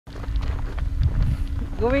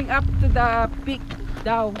Going up to the peak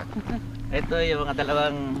daw. Ito yung mga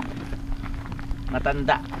dalawang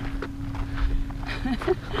matanda.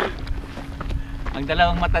 Ang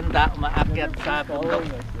dalawang matanda umaakyat sa bundok.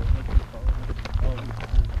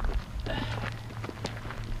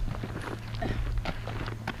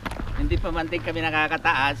 Hindi pa man din kami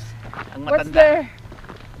nakakataas. Ang matanda. What's there?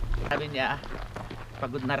 Sabi niya,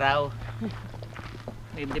 pagod na raw.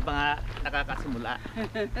 Hindi pa nga nakakasimula.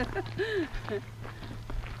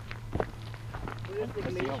 I'm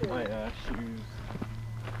taking off my shoes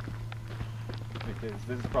because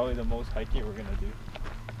this is probably the most hiking we're gonna do.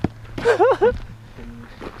 I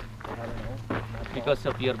don't know. Because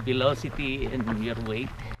of your velocity and your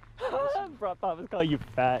weight. Bro, I was calling you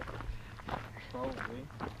fat. Probably.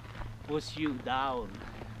 Push you down.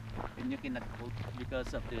 And you cannot push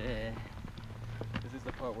because of the... This is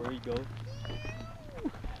the part where we go.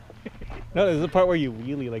 No, this is the part where you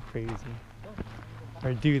wheelie like crazy.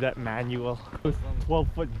 Or do that manual.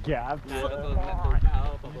 12-foot gaps.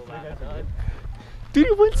 Dude,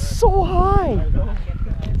 it went so high!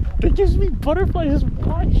 That gives me butterflies just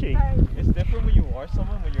watching. It's different when you watch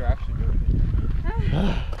someone when you're actually doing it.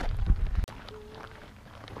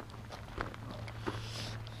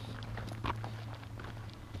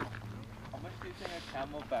 How much do you think a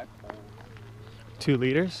camelback holds? 2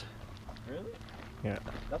 liters? Really? Yeah.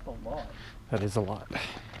 That's a lot. That is a lot.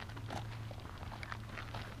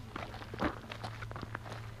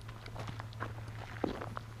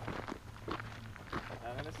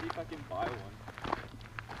 I'm gonna see if I can buy one.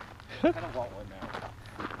 I kind of want one now.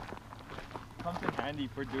 Comes in handy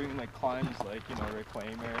for doing like climbs like, you know,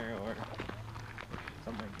 reclaimer or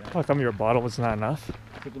something like that. How come your bottle was not enough?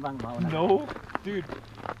 No, dude.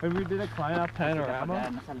 When we did a climb up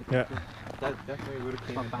panorama, Yeah. that definitely would have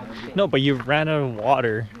came in handy. No, but you ran out of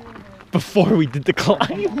water before we did the climb.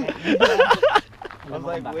 I was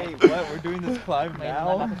like, wait, what? We're doing this climb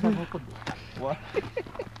now? What?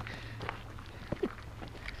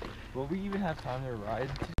 Will we even have time to ride?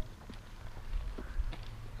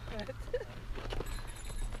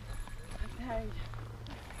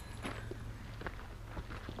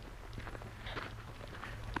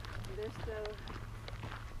 There's still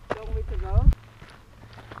long way to go.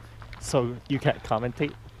 So you can't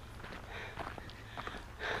commentate?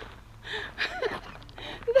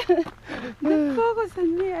 Don't focus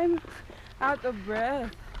on me. I'm out of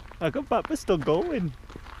breath. How come Papa's still going?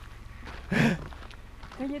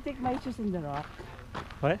 Can you take my shoes in the rock?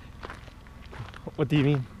 What? What do you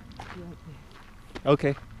mean?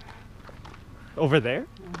 Okay. Over there?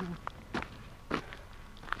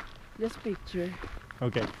 This picture.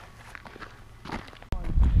 Okay.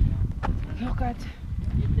 Look at.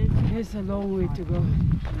 There's a long way to go.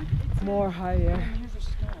 More higher.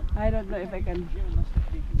 I don't know if I can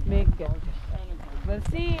make it. We'll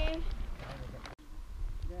see.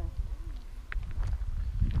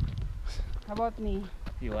 How about me?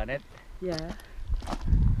 You want it? Yeah.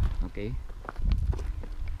 Okay.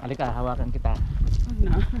 Halika, hawakan kita. Wag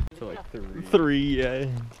na. To like 3. 3, yeah.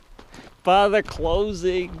 Pa, they're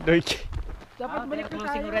closing. Dapat balik na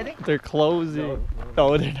tayo. They're closing.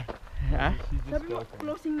 No, they're not. Ha? Sabi mo,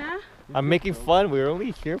 closing na? I'm making fun. We were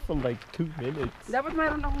only here for like 2 minutes. Dapat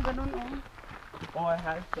mayroon akong ganun, oh. Oh, I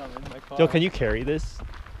had some in my car. Joe, can you carry this?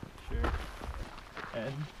 Sure.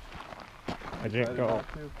 And I didn't go.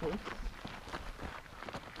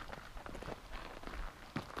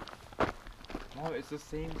 Oh, it's the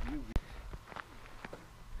same view.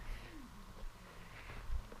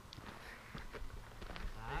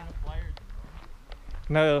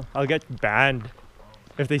 No, I'll get banned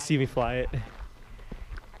if they see me fly it.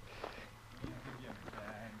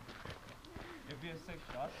 It'd be a sick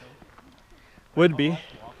shot though. Would be.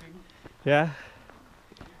 Yeah.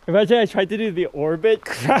 Imagine I tried to do the orbit,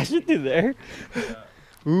 crash into there.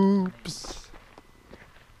 Oops.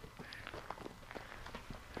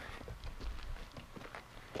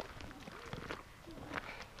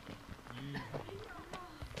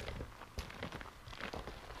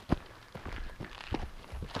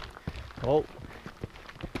 Oh.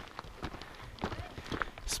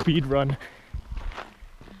 Speed run.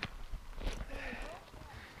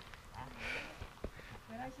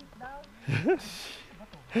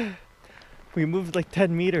 We moved like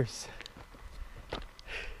 10 meters.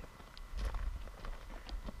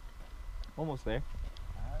 Almost there.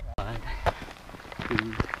 1,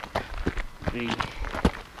 2, 3,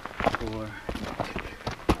 4,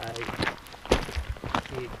 5,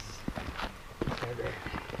 6, 7,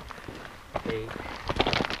 8,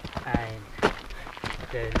 9,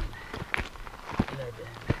 10, 11,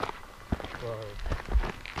 12,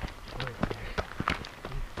 14,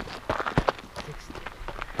 15, 16,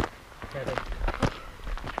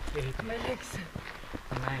 18, My legs.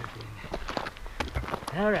 19.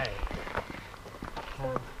 Alright.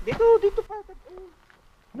 Dito pa.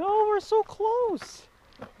 No, we're so close.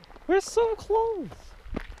 We're so close.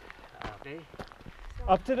 Okay.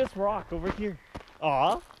 Up to this rock over here.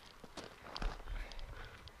 Aw.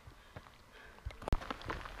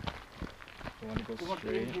 You wanna go Kung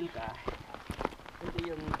straight? mag-hill ka, hindi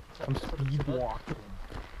yung I'm speed walking.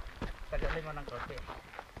 tagalin mo ng konti.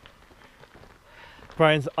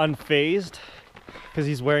 Brian's unfazed because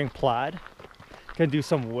he's wearing plaid. Can do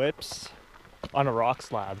some whips on a rock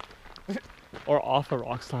slab. Or off a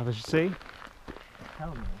rock slab, I should say.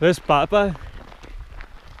 Hell no. This Papa,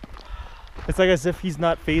 it's like as if he's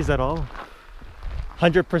not phased at all.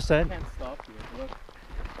 100%. Can't stop here. Look.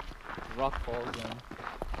 The rock falls in.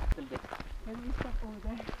 Little bit. Can we stop over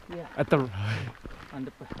there? Yeah, At the on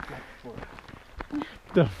the platform.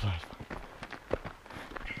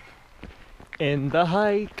 in the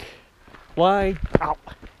hike. Why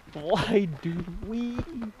do we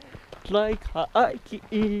like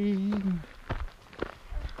hiking?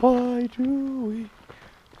 Why do we?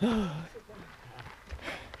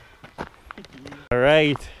 All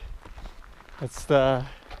right, that's the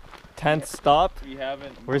 10th stop. We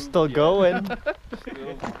haven't. We're moved still yet. going.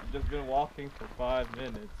 Still just been walking for 5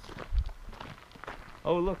 minutes.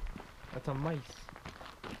 Oh look, that's a mice.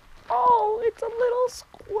 Oh, it's a little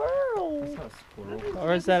squirrel. That's not a squirrel.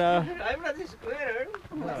 Or is that a? I'm not a squirrel.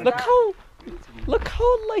 Look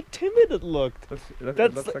how like timid it looked.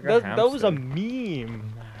 That was a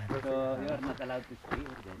meme. So, you're not allowed to stay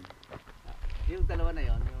then. Yung dalawa na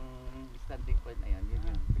yon, yung standing point na yon, yun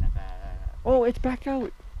yung pinaka... Oh, it's back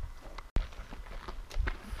out.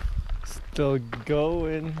 Still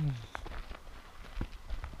going.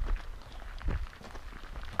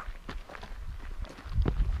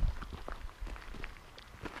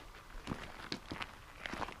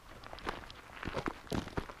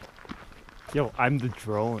 Yo, I'm the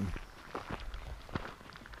drone.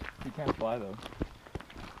 You can't fly though.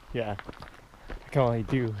 Yeah, I can only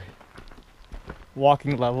do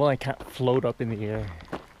walking level. I can't float up in the air.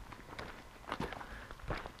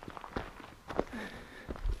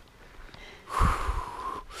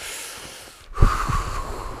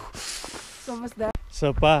 So what's that?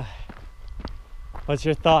 So, Pa, what's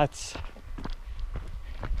your thoughts?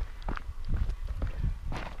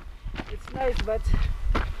 It's nice, but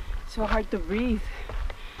so hard to breathe.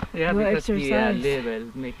 Yeah, No because the exercise.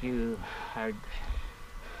 level make you hard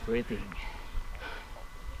breathing.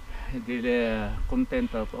 The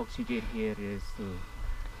content of oxygen here is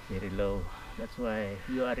very low. That's why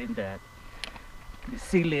you are in the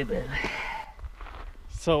sea level.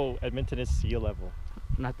 So, Edmonton is sea level.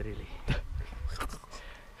 Not really.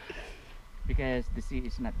 Because the sea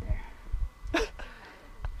is not there.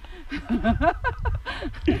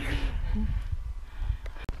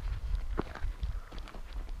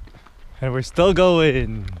 And we're still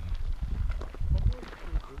going.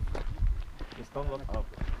 Just don't look up.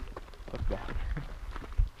 Look down.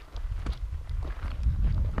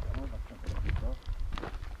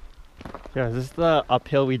 Yeah, is this the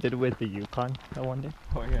uphill we did with the Yukon that one day?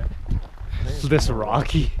 Oh yeah. This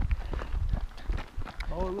rocky.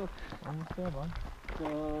 Oh look, almost there, man.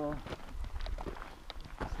 So,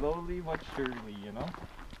 Slowly but surely, you know.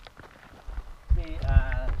 see,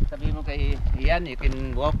 sabi mo kay Ian, you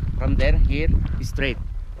can walk from there, here, straight.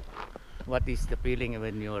 What is the feeling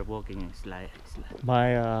when you are walking slide?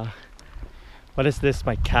 My what is this?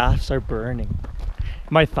 My calves are burning.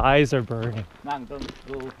 My thighs are burning. Mang, don't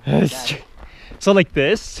go. That. So like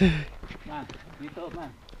this? Mang, dito,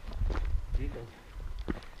 mang. Dito.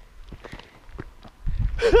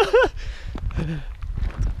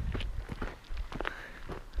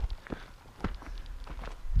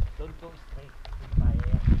 Don't go straight.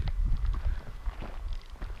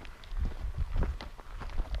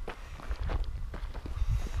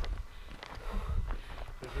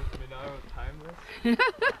 Is this Minaro timeless?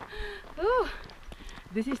 Ooh,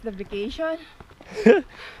 this is the vacation.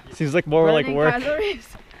 Seems like more like Burning work. calories.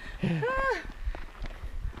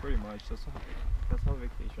 Pretty much. That's how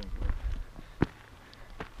vacations work.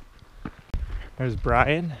 There's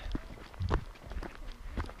Brian.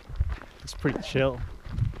 It's pretty chill.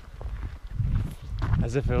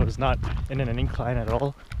 As if it was not in an incline at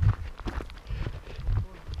all.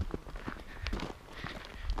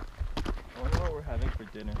 I wonder what we're having for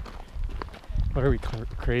dinner. What are we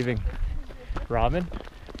craving? Ramen?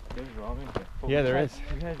 There's ramen here. Oh, Yeah, there is.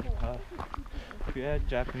 We had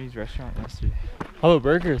Japanese restaurant yesterday. How about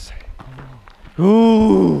burgers?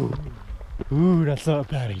 Ooh! Ooh, that's not a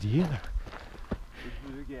bad idea.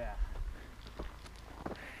 Yeah.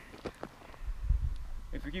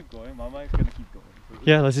 If we keep going, Mama is gonna keep going. So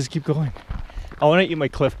Yeah, let's just keep going. I want to eat my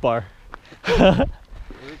Cliff Bar. where is it?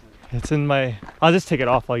 It's in my... I'll just take it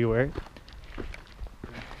off while you wear it.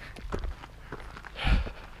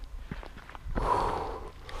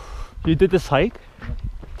 You did this hike?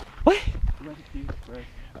 What? We went to pee first.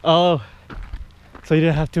 Oh, so you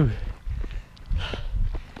didn't have to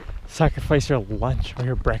sacrifice your lunch or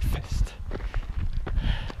your breakfast.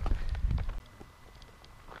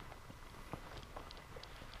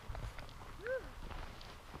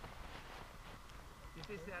 This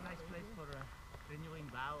is a nice place for renewing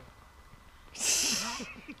vow.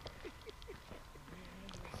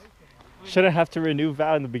 Shouldn't have to renew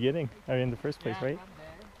vow in the beginning, or in the first place, right? From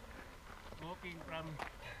there, walking from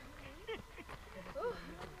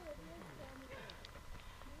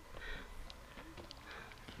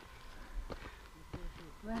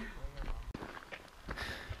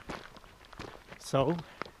So,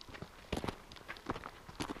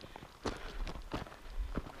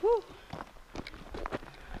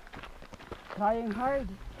 Trying hard.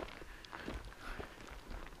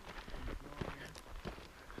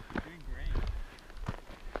 Doing great.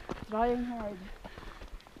 Trying hard.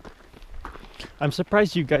 I'm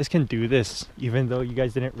surprised you guys can do this, even though you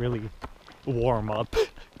guys didn't really warm up.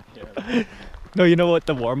 Yeah. No, you know what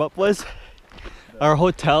the warm up was? Our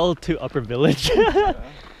hotel to Upper Village. Yeah.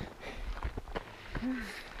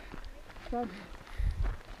 God.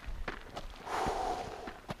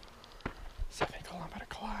 7-kilometer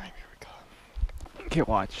climb, here we go. Okay,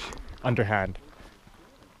 watch. Underhand.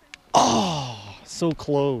 Oh, so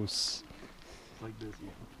close. Like this.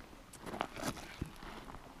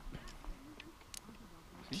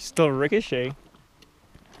 Still ricochet.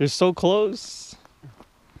 They're so close.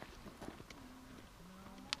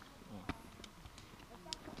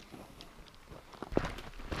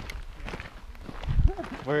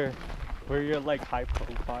 Where you're like high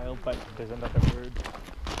profile, but there's another word.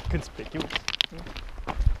 Conspicuous.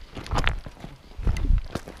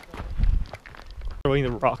 Throwing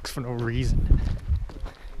the rocks for no reason.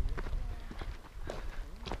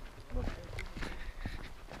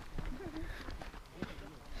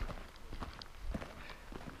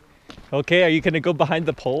 Okay, are you gonna go behind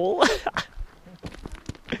the pole? It's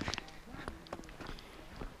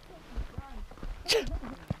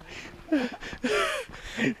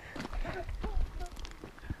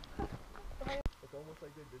almost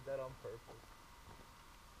like they did that on purpose.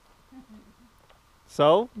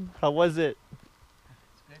 So, how was it?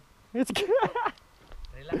 It's good. It's good.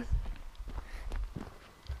 Relax.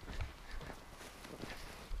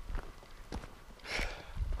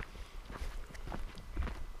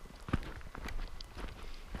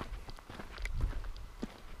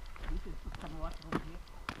 You should put some water over here.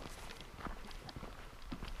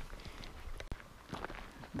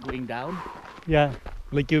 Going down. Yeah,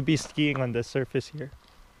 like you'd be skiing on the surface here.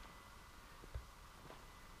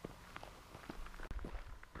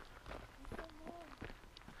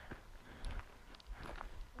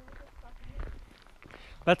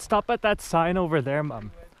 Let's stop at that sign over there,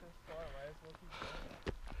 Mom.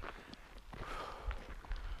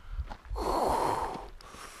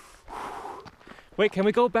 Wait, can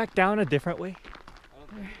we go back down a different way?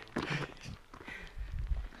 Only way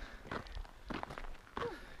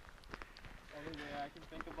I can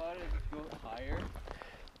think about it is go higher,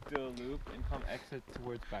 do a loop, and come exit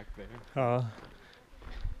towards back there.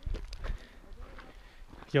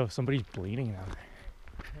 Yo, somebody's bleeding now.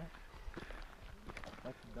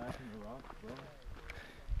 That's back in the rock, bro.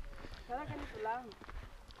 Parang ganito lang.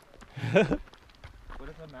 What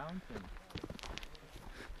is a mountain?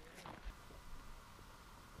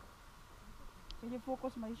 Can you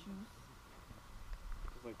focus my shoes?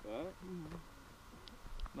 Just like that?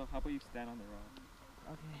 No, how about you stand on the rock?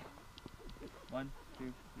 Okay. 1,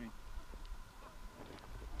 2, 3.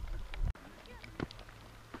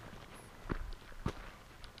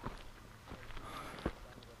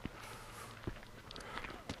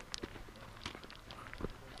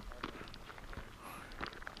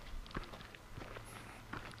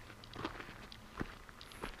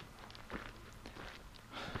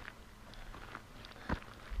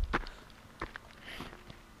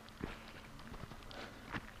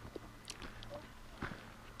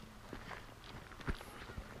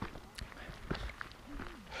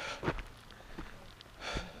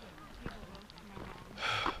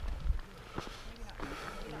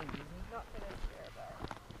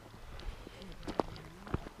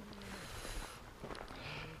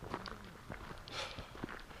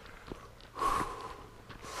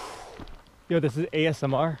 Yo, this is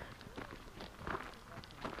ASMR.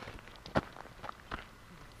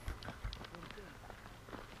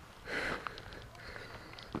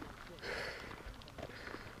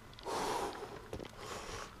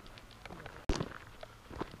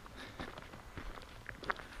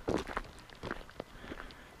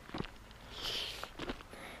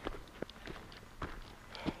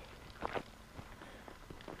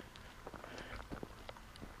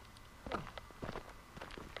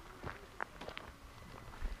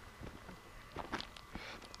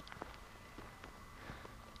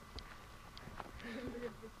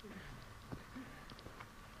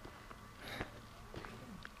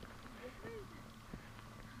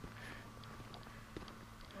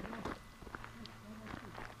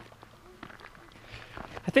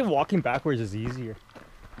 I think walking backwards is easier.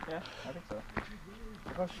 Yeah, I think so.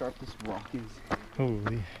 Look how sharp this rock is.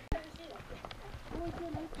 Holy.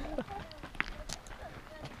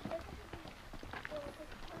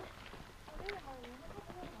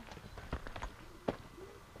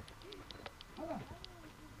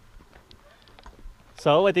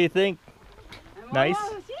 So, what do you think? Nice?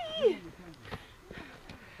 Oh, see?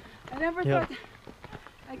 I never Yeah. thought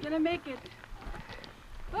I'm gonna make it.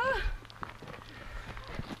 Ah.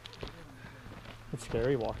 It's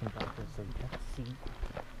scary walking backwards, so you can't see.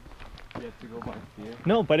 You have to go by fear.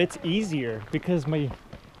 No, but it's easier because my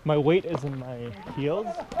weight is in my heels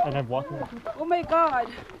and I'm walking. Oh my god.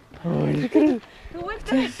 Oh, you're gonna Who went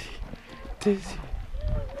there? dizzy.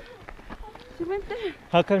 She went there.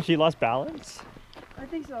 How come she lost balance? I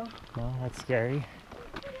think so. Oh, that's scary.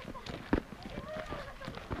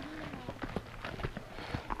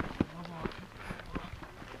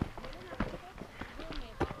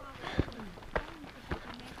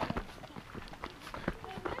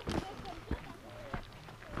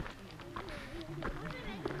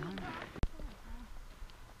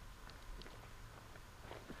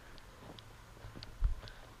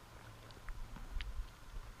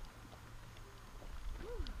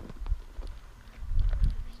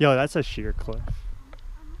 Yo, that's a sheer cliff.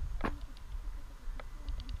 Oh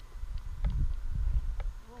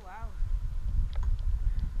wow.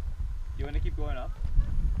 You want to keep going up?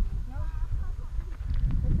 No.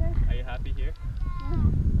 What's that? Are you happy here? No.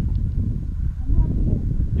 I'm not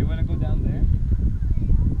here. You want to go down there?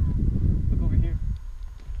 Look over here.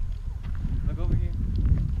 Look over here.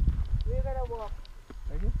 We're gonna walk.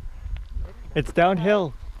 Right here? It's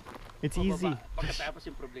downhill. It's easy. Pagkatapos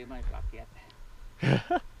yung problema ay paakyat.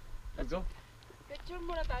 Let's go. Picture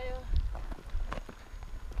muna tayo.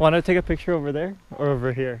 Want to take a picture over there or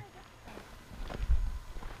over here?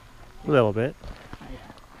 A little bit.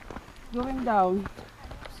 Going down.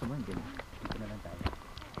 Gusto mo hindi na. Dito na lang tayo.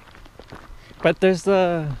 But there's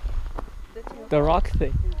the rock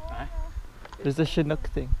thing. Ah? There's the Chinook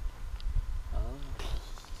thing. Oh.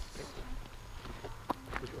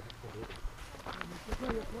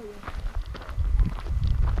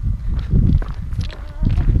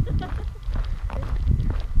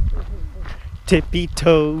 Tippy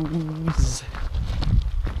toes.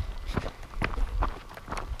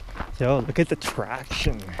 Yo, look at the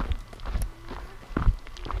traction.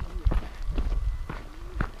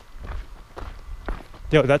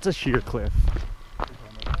 Yo, that's a sheer cliff.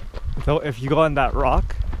 So if you go on that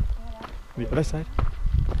rock, the other side.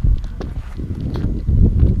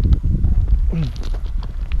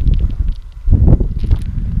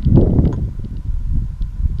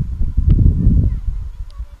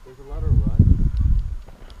 There's a lot of ruts.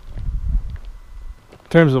 In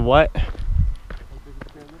terms of what? Like there's a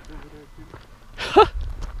chairlift over there too.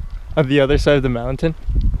 On the other side of the mountain?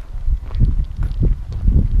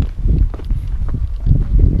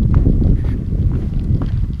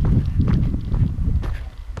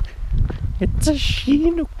 It's a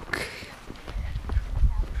Chinook.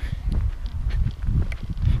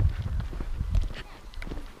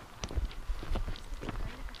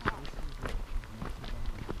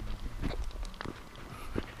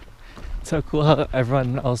 So cool how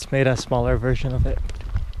everyone else made a smaller version of it.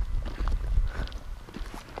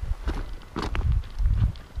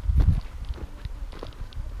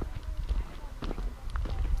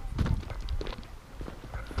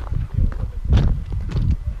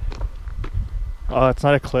 Oh, it's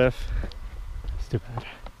not a cliff. It's too bad.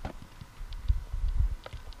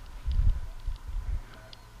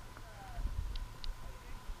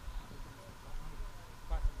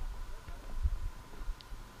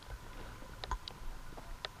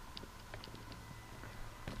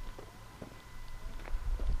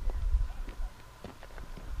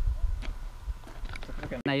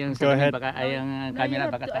 Na yung Go ahead. baka ay ang No, you camera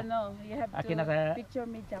have baka to, ta. you have Akin to naka- picture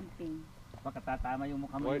me jumping. Baka tatama yung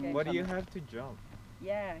mukha mo. What do you have to jump?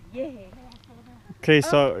 Yeah, yeah. Okay,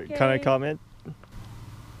 so can I Okay. comment?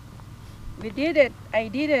 We did it. I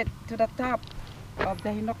did it to the top of the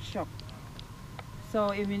Inukshuk. So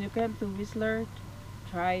if you come to Whistler,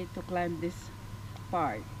 try to climb this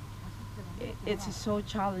part. It's so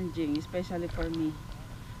challenging, especially for me.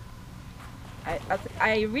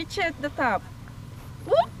 I reached at the top.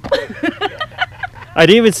 Whoop! I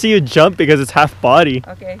didn't even see you jump because it's half body.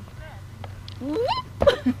 Okay.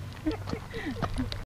 Whoop!